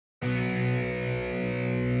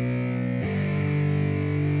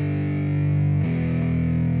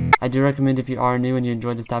I do recommend if you are new and you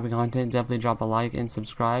enjoy this type of content, definitely drop a like and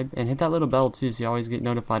subscribe, and hit that little bell too so you always get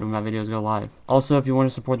notified when my videos go live. Also, if you want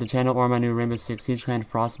to support the channel or my new Rainbow Six Siege Clan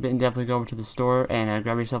Frostbitten, definitely go over to the store and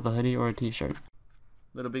grab yourself a hoodie or a t-shirt.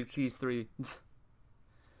 Little Big Cheese 3.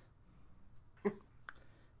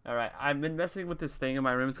 Alright, I've been messing with this thing in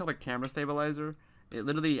my room. It's called a camera stabilizer. It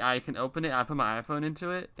literally, I can open it, I put my iPhone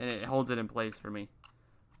into it, and it holds it in place for me.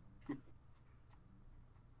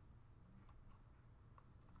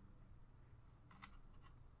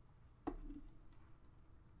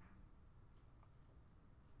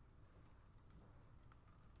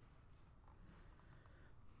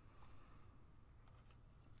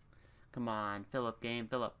 Come on, Philip, game,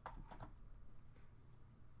 Philip.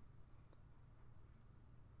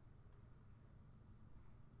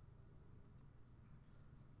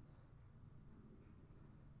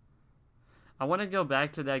 I want to go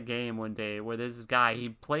back to that game one day where this guy, he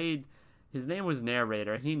played, his name was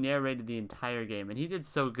Narrator, and he narrated the entire game, and he did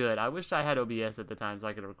so good. I wish I had OBS at the time so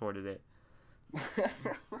I could have recorded it.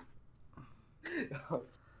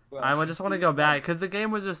 Well, I just want to go back because the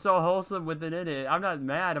game was just so wholesome within it. I'm not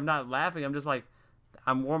mad. I'm not laughing. I'm just like,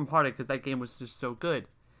 I'm warm-hearted because that game was just so good.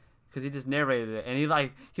 Because he just narrated it, and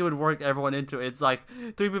he would work everyone into it. It's like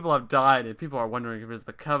 3 people have died, and people are wondering if it's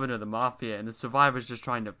the Coven or the Mafia, and the survivor's just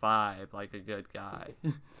trying to vibe like a good guy.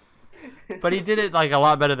 But he did it like a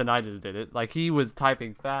lot better than I just did it. Like, he was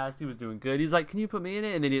typing fast, he was doing good. He's like, "Can you put me in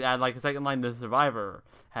it?" And then he'd add like a second line, "The survivor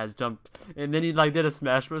has jumped," and then he like did a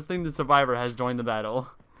Smash Bros thing, "The survivor has joined the battle."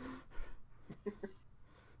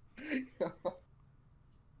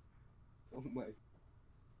 Oh my.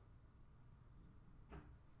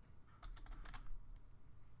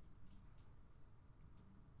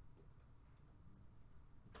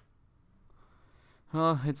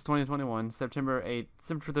 Well, it's 2021, September 8th.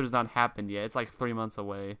 September 3rd has not happened yet. It's like 3 months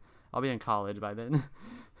away. I'll be in college by then.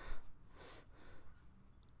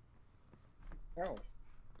 Oh.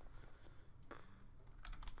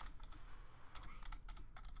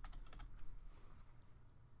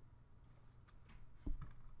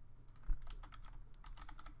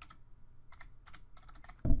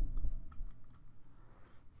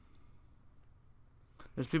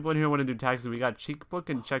 There's people in here who want to do taxes. We got checkbook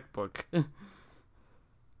and checkbook.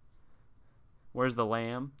 Where's the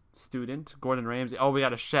lamb? Student. Gordon Ramsay. Oh, we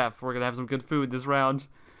got a chef. We're going to have some good food this round.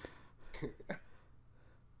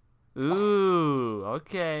 Ooh,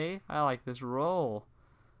 okay. I like this roll.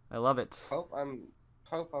 I love it. Hope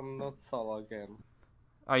I'm not solo again.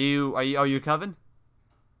 Are you Coven?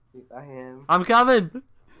 I am. I'm Coven.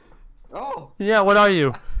 Oh. Yeah, what are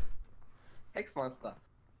you? Hex Master.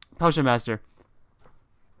 Potion Master.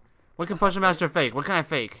 What can Potion Master fake? What can I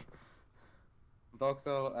fake?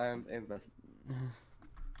 Doctor and Invest.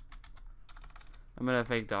 I'm gonna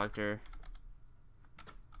fake Doctor.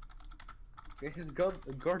 He's got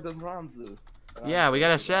Gordon Ramsay. Yeah, we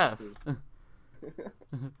got a chef.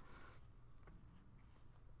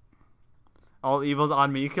 All evil's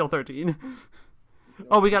on me. Kill 13.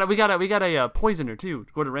 Oh, we got a poisoner too.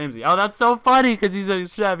 Gordon Ramsay. Oh, that's so funny because he's a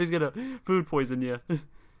chef. He's gonna food poison you.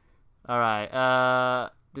 All right.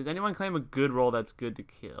 Did anyone claim a good roll that's good to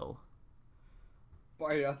kill?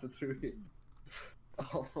 Fire after 3.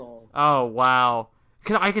 Oh. Oh wow.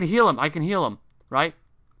 I can heal him. I can heal him. Right?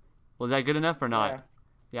 Was that good enough or not? Yeah.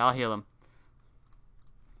 Yeah, I'll heal him.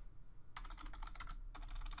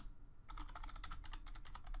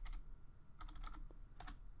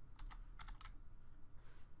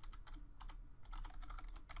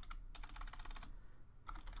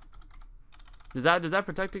 Does that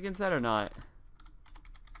protect against that or not?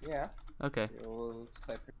 Yeah. Okay. You'll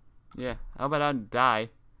Yeah. How about I die?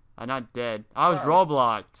 I'm not dead. I was Yeah.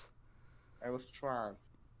 roll-blocked. I was trying.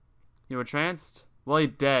 You were tranced? Well, you're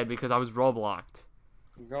dead because I was roll-blocked.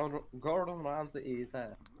 Gordon Ramsay is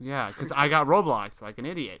there. Yeah, because I got roll-blocked like an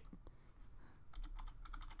idiot.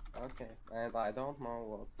 Okay, and I don't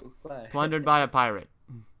know what to play. Plundered by a pirate.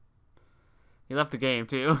 He left the game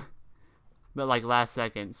too, but like last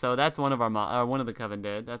second. So that's one of our one of the Coven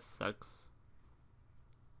dead. That sucks.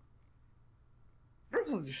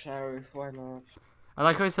 Probably Sheriff, why not? I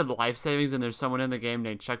like how he said life savings and there's someone in the game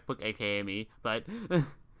named Checkbook, aka me, but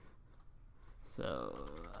so,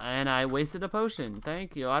 and I wasted a potion.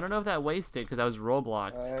 Thank you. I don't know if that wasted because I was roll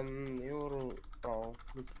blocked. Oh,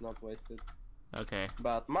 it's not wasted. Okay.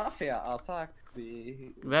 But Mafia attacked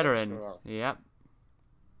the Veteran. Yep.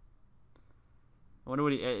 I wonder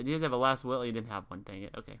what he does have a last will. He didn't have one. Dang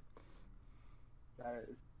it. Okay. That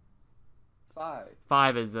is 5.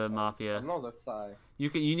 5 is the Mafia. Another 5. You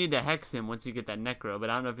need to hex him once you get that necro, but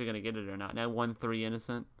I don't know if you're gonna get it or not. Now 1/3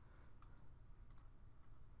 innocent.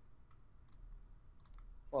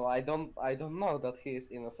 Well, I don't know that he is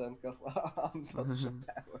innocent because I'm not sure.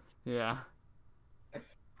 Yeah.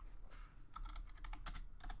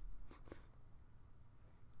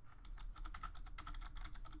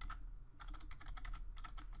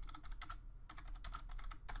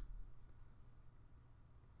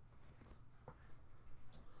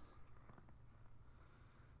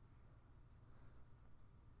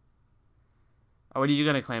 Oh, what are you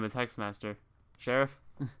gonna claim as Hex Master? Sheriff?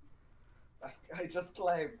 I just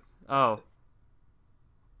claimed. Oh.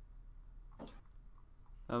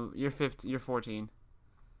 You're 15. You're 14.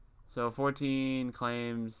 So 14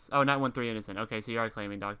 claims. Oh, 913 innocent. Okay, so you are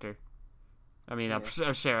claiming, Doctor. I mean,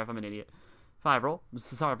 Yeah. Sheriff. I'm an idiot. 5 roll.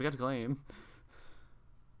 Sorry, I forgot to claim.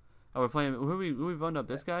 Oh, we're playing. Who we voting up?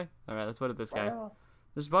 This guy? All right, let's vote up this guy.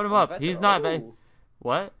 Just vote him up. He's not.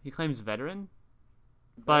 What? He claims veteran.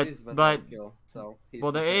 But kill, so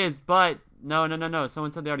well, there is, but no.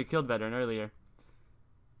 Someone said they already killed veteran earlier.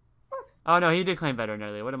 What? Oh no, he did claim veteran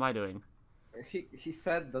earlier. What am I doing? He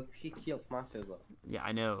said that he killed Matthew though. Yeah,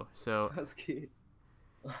 I know. So. That's key.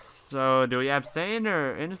 So do we abstain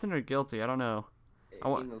or innocent or guilty? I don't know.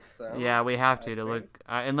 Innocent, yeah, we have to look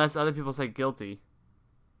unless other people say guilty.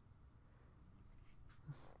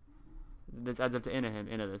 This adds up to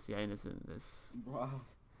this. Yeah, innocent. This. Wow.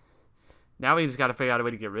 Now we just got to figure out a way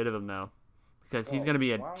to get rid of him though, because he's gonna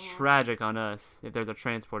be a tragic on us if there's a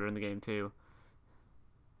transporter in the game too.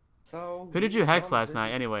 So. Who did you hex last night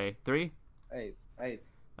anyway? 3? 8.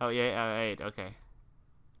 Oh yeah, 8. Okay.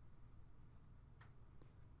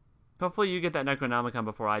 Hopefully you get that Necronomicon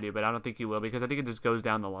before I do, but I don't think you will because I think it just goes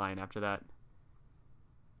down the line after that.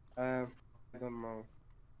 I don't know.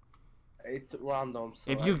 It's random. So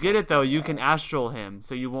if you get it though, you can astral him,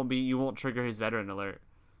 so you won't trigger his veteran alert.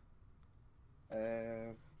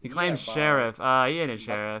 He claims sheriff. He ain't a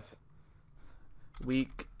sheriff.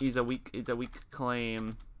 Weak. He's a weak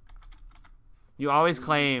claim. You always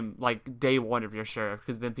claim like day 1 of your sheriff,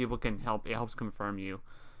 because then people can help. It helps confirm you.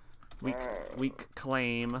 Weak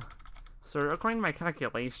claim. Sir, according to my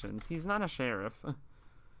calculations, he's not a sheriff.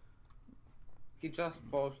 He just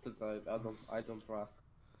posted that. I don't trust.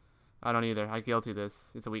 I don't either. I guilty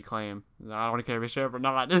this. It's a weak claim. I don't want to care if he's sheriff or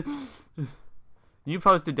not. You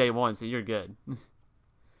posted day 1, so you're good.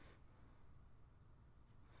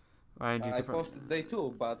 I posted day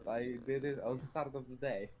 2, but I did it on start of the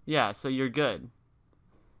day. Yeah, so you're good.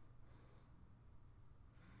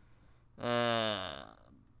 I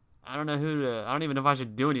don't know who to. I don't even know if I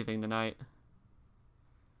should do anything tonight.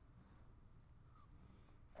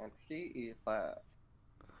 And he is.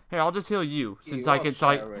 Here, I'll just heal you since since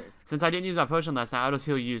I didn't use my potion last night. I'll just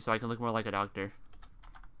heal you so I can look more like a doctor.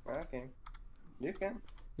 Okay. You can.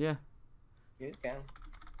 Yeah. You can.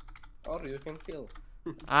 Or you can kill.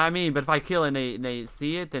 I mean, but if I kill and they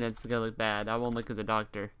see it, then it's gonna look bad. I won't look as a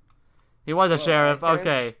doctor. He was a sheriff.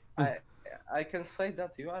 Okay. I can say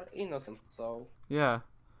that you are innocent, so. Yeah.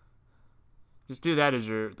 Just do that as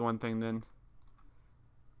the one thing then.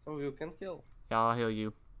 So you can kill. Yeah, I'll heal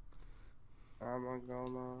you. I'm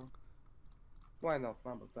gonna. Why not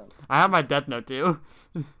number 10? I have my death note too.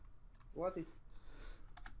 What is?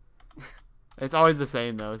 It's always the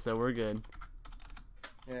same though, so we're good.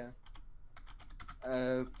 Yeah.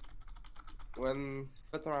 When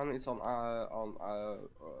veteran is on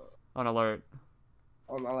alert.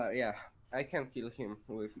 On alert, yeah, I can kill him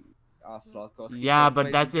with astral. Yeah,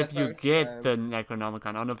 but that's if you get the Necronomicon.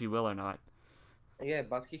 I don't know if you will or not. Yeah,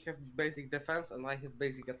 but he have basic defense and I have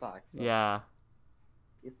basic attack. So yeah.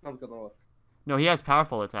 It's not gonna work. No, he has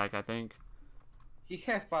powerful attack, I think. He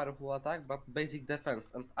have powerful attack, but basic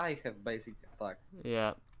defense, and I have basic attack.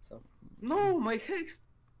 Yeah. So no, my hex.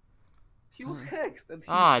 He was hexed. And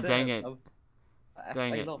dang it.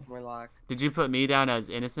 Dang it. I lost my luck. Did you put me down as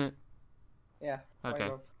innocent? Yeah.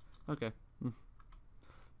 Okay. Okay.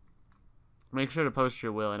 Make sure to post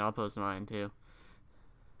your will, and I'll post mine too.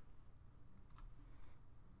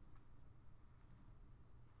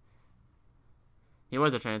 He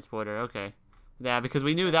was a transporter. Okay. Yeah, because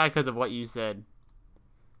we knew that because of what you said.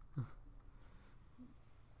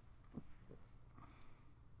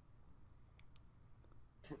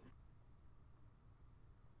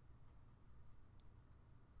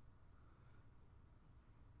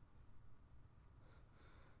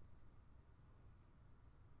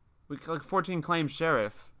 We like 14 claims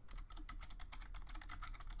sheriff.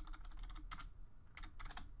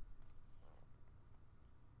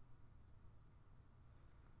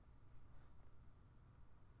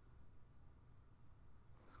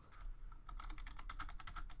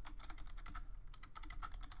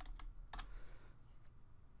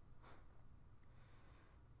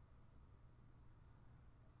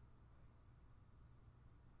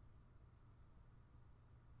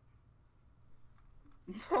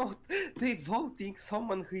 No, they voting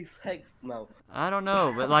someone who is hexed now. I don't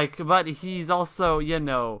know, but like, but he's also, you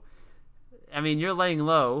know, I mean, you're laying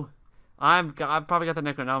low. I've probably got the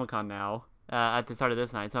Necronomicon now at the start of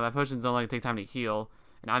this night, so my potions don't like take time to heal,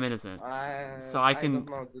 and I'm innocent. So I can. Don't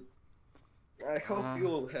know. I hope you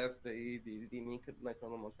will have the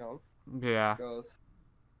Necronomicon. Yeah. Because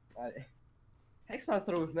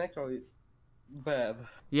Hexmaster with Necro is bad.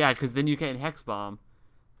 Yeah, because then you can't Hex Bomb.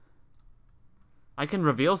 I can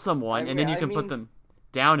reveal someone, and then you can put them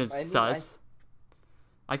down as sus.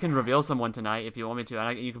 I can reveal someone tonight if you want me to,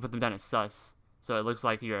 and you can put them down as sus, so it looks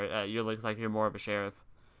like you're more of a sheriff.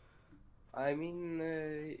 I mean,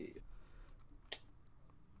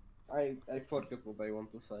 I forget what I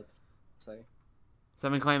want to say.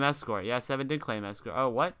 7 claim escort. Yeah, 7 did claim escort. Oh,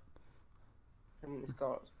 what? 7 is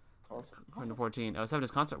concert. 14. Oh, 7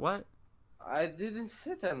 is concert. What? I didn't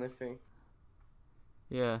say anything.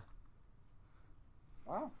 Yeah.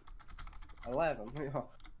 Wow. 11. Yeah.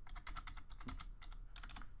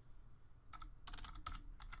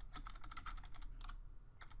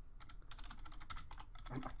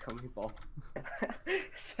 I'm a cannibal.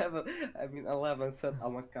 11 said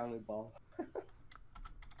I'm a cannibal.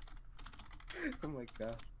 Oh my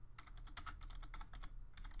god.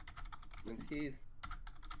 And he's...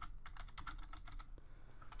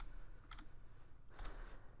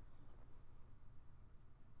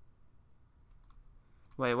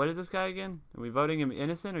 Wait, what is this guy again? Are we voting him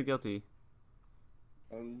innocent or guilty?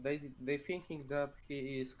 They thinking that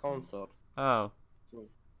he is consort. Oh. So,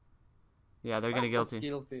 yeah, they're gonna guilty.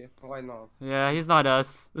 Guilty. Why not? Yeah, he's not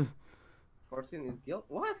us. 14 is guilty.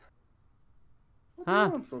 What? What huh? do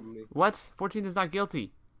you want from me? What? 14 is not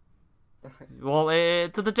guilty. Well,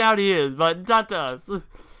 to the town he is, but not to us.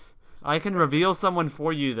 I can reveal someone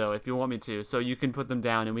for you though, if you want me to, so you can put them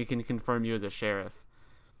down and we can confirm you as a sheriff.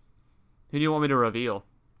 Who do you want me to reveal?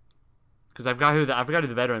 Because I forgot who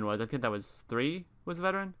the veteran was. I think that was 3 was the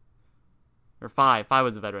veteran, or 5. 5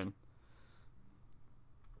 was the veteran.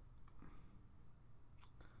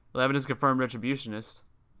 11 is confirmed retributionist.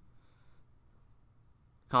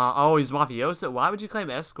 Oh, he's mafioso. Why would you claim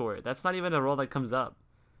escort? That's not even a role that comes up.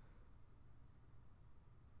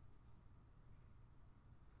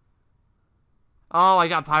 Oh, I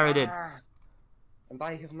got pirated. And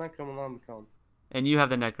I have Necronomicon. And you have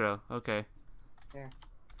the Necro. Okay. Yeah.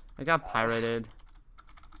 I got pirated.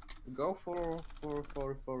 Go for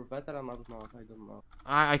veteran or not? I don't know.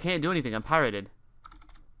 I can't do anything. I'm pirated.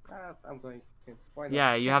 I'm going. Why not?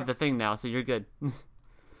 Yeah, you have the thing now, so you're good.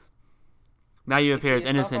 Now you appear as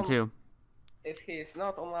innocent too. If he is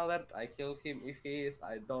not on alert, I kill him. If he is,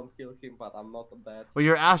 I don't kill him, but I'm not dead. Well,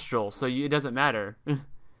 you're astral, so it doesn't matter.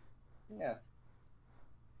 Yeah.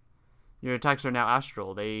 Your attacks are now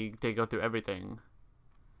astral. They go through everything.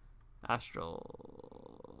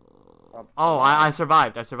 Astral. Oh, I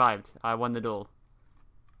survived. I survived. I won the duel.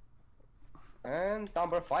 And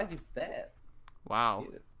number 5 is dead. Wow.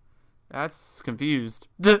 That's confused.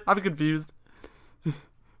 I'm confused.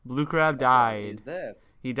 Blue Crab died. He's dead.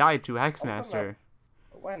 He died to Hexmaster.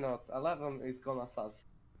 Why not? 11 is gonna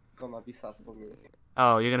be sus for me.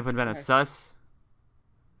 Oh, you're gonna put him in a sus?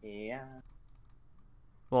 Yeah.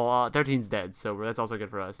 Well, 13's dead, so that's also good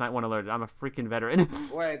for us. Night 1 alerted. I'm a freaking veteran.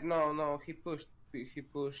 Wait, no, he pushed.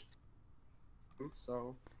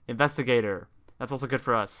 So. Investigator. That's also good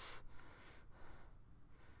for us.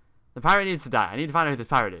 The pirate needs to die. I need to find out who this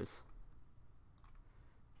pirate is.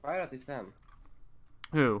 Pirate is 10.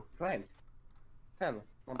 Who? Claimed. 10.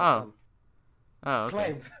 Oh. 10. Oh, okay.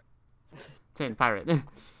 Claimed. 10 pirate.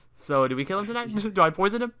 So, do we kill him tonight? Do I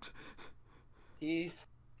poison him? He's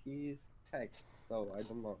hexed, so I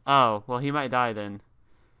don't know. Oh, well, he might die then.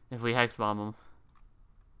 If we hex bomb him.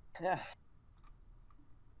 Yeah.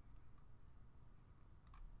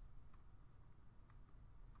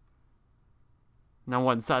 No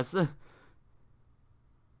one sus.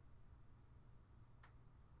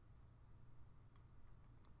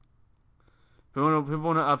 People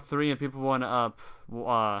want to up 3 and people want to up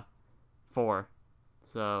 4.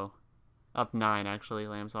 So, up 9 actually,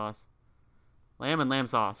 lamb sauce. Lamb and lamb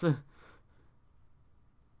sauce.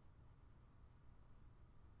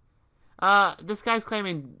 This guy's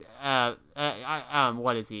claiming,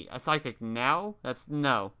 what is he? A psychic now? That's,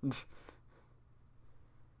 no.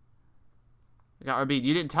 I got RB.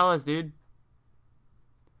 You didn't tell us, dude.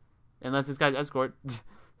 Unless this guy's escort.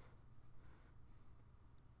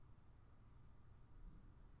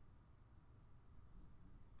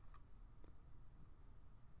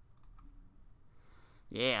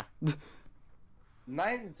 Yeah.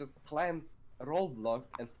 9 just climbed a roadblock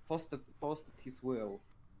and posted his will.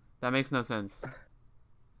 That makes no sense.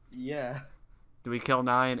 Yeah. Do we kill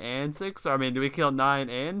 9 and 6? Or, I mean, do we kill 9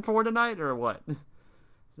 and 4 tonight, or what?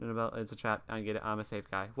 It's a trap. I get it. I'm a safe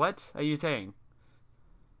guy. What are you saying?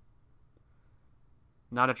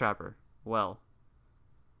 Not a trapper. Well.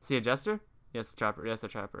 Is he a jester? Yes, a trapper. Yes, a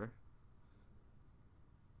trapper.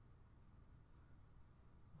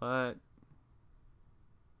 What?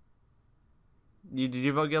 Did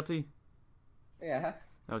you vote guilty? Yeah.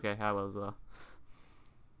 Okay, I will as well.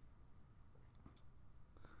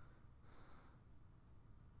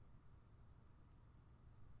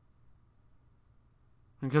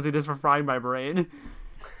 Because he just for frying my brain.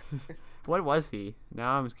 What was he?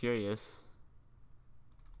 Now I'm curious.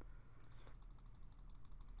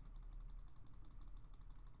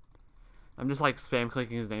 I'm just like spam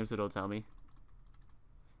clicking his name so it'll tell me.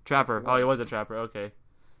 Trapper. Oh, he was a trapper. Okay.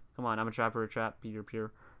 Come on, I'm a trapper. Trap.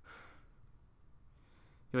 Pure.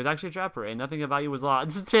 He was actually a trapper, and nothing about you was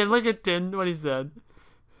lost. Tin, look at Tin, what he said.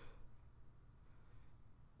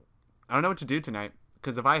 I don't know what to do tonight.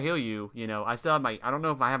 Because if I heal you, you know, I still have my... I don't know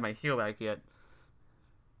if I have my heal back yet.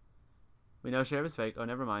 We know Sheriff is fake. Oh,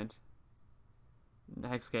 never mind.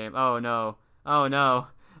 Hex game. Oh, no. Oh, no.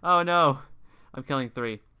 Oh, no. I'm killing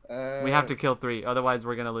 3. We have to kill 3. Otherwise,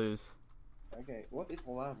 we're going to lose. Okay, what is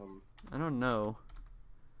 11? I don't know.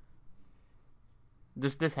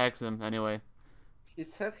 Just hex him, anyway. He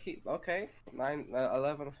said he... Okay.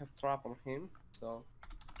 11 have trap on him, so...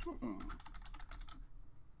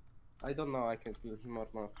 I don't know I can kill him or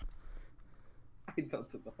not. I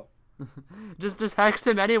don't know. just hex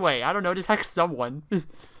him anyway. I don't know, just hex someone.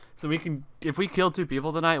 So we can, if we kill 2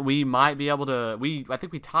 people tonight, we might be able to, I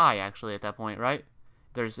think we tie actually at that point, right?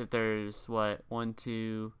 If there's what, 1,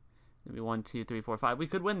 2, maybe 1, 2, 3, 4, 5. We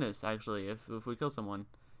could win this actually if we kill someone.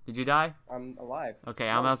 Did you die? I'm alive. Okay,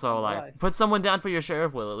 I'm also alive. Put someone down for your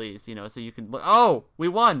sheriff will at least, you know, so you can, oh, we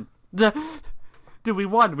won. Dude, we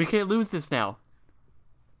won. We can't lose this now.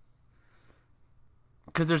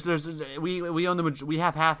 Because we own we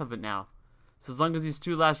have half of it now. So as long as these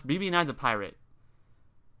 2 last, BB9's a pirate.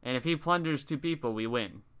 And if he plunders 2 people, we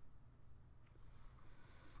win.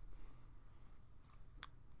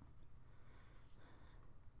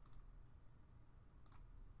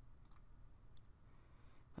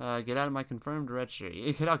 Get out of my confirmed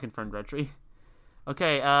retry. Get out confirmed retry.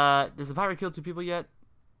 Okay, does the pirate kill 2 people yet?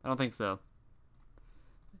 I don't think so.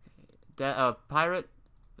 Okay. Pirate,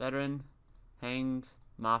 veteran, hanged,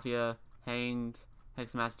 mafia, hanged,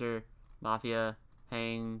 hexmaster, mafia,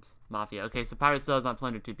 hanged, mafia. Okay, so pirate still has not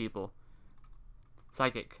plundered 2 people.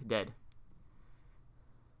 Psychic, dead.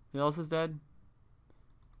 Who else is dead?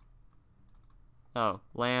 Oh,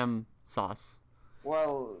 lamb sauce.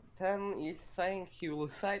 Well, Ten is saying he will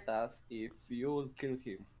cite us if you will kill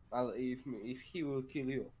him. If he will kill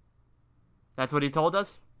you. That's what he told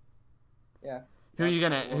us? Yeah. Who you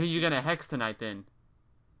gonna hex tonight then?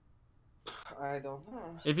 I don't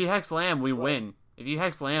know. If you hex lamb, we win. If you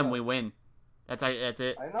hex lamb, we win. That's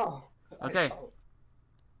it. I know. Okay. I know.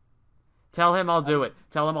 Tell him I'll do it.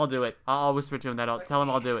 Tell him I'll do it. I'll whisper to him that tell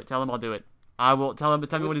him I'll do it. Tell him I'll do it. I will tell him.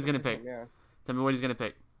 Tell me what he's gonna pick. Yeah. Tell me what he's gonna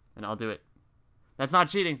pick, and I'll do it. That's not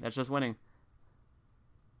cheating. That's just winning.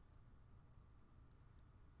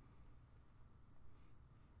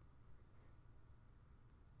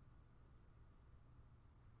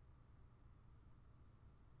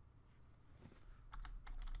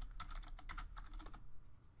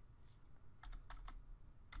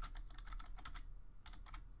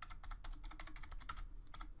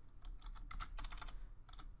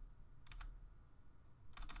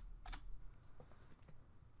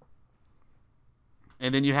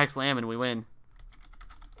 And then you hex lamb and we win.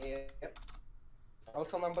 Yeah.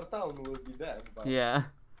 Also, number town will be dead. But... Yeah.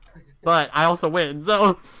 But I also win,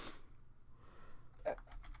 so.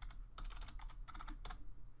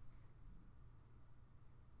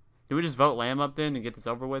 Do we just vote lamb up then and get this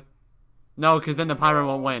over with? No, because then the pirate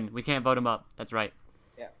won't win. We can't vote him up. That's right.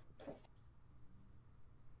 Yeah.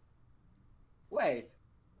 Wait.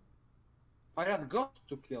 Pirate got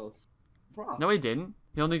 2 kills. Bro. No, he didn't.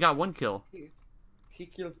 He only got 1 kill. He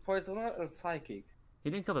killed Poisoner and Psychic. He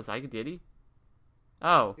didn't kill the Psychic, did he?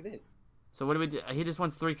 Oh. He did. So what do we do? He just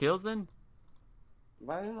wants 3 kills then?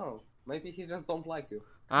 I don't know. Maybe he just don't like you.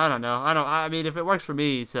 I don't know. I mean, if it works for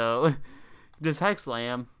me, so... just hex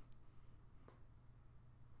lamb.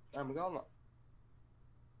 I'm gonna...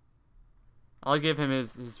 I'll give him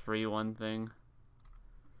his free one thing.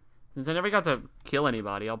 Since I never got to kill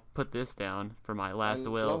anybody, I'll put this down for my last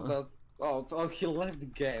will. Oh, he left the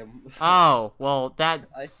game. Oh, well,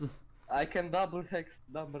 that's... I can double hex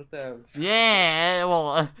number 10. Yeah,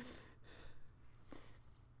 well...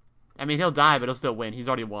 I mean, he'll die, but he'll still win. He's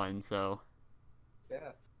already won, so...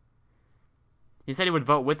 Yeah. He said he would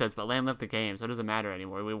vote with us, but Lamb left the game, so it doesn't matter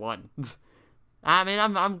anymore. We won. I mean,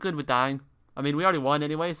 I'm good with dying. I mean, we already won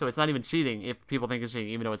anyway, so it's not even cheating if people think it's cheating,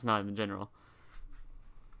 even though it's not in general.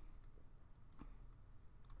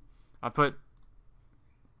 I put...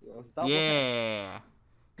 Yeah.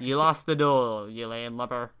 You lost the duel, you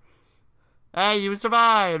landlubber. Hey, you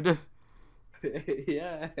survived!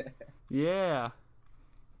 Yeah. Yeah.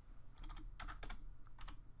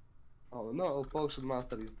 Oh no, Potion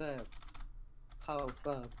Master is dead. How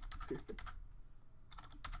sad.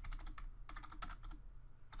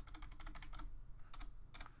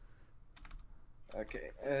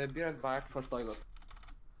 Okay, be right back for toilet.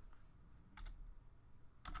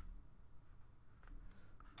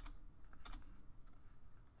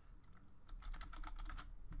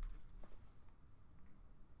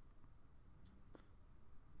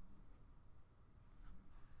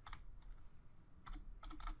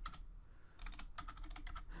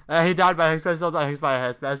 He died by Hex Master, Hex by a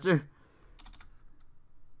Hex Master.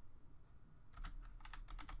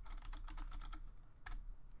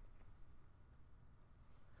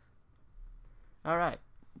 Alright.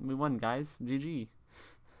 We won, guys. GG.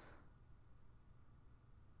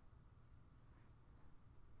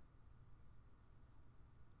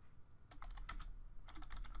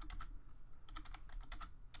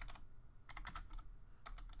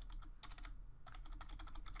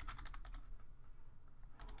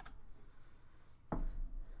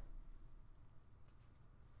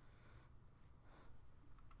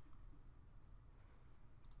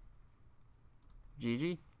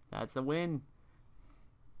 GG. That's a win.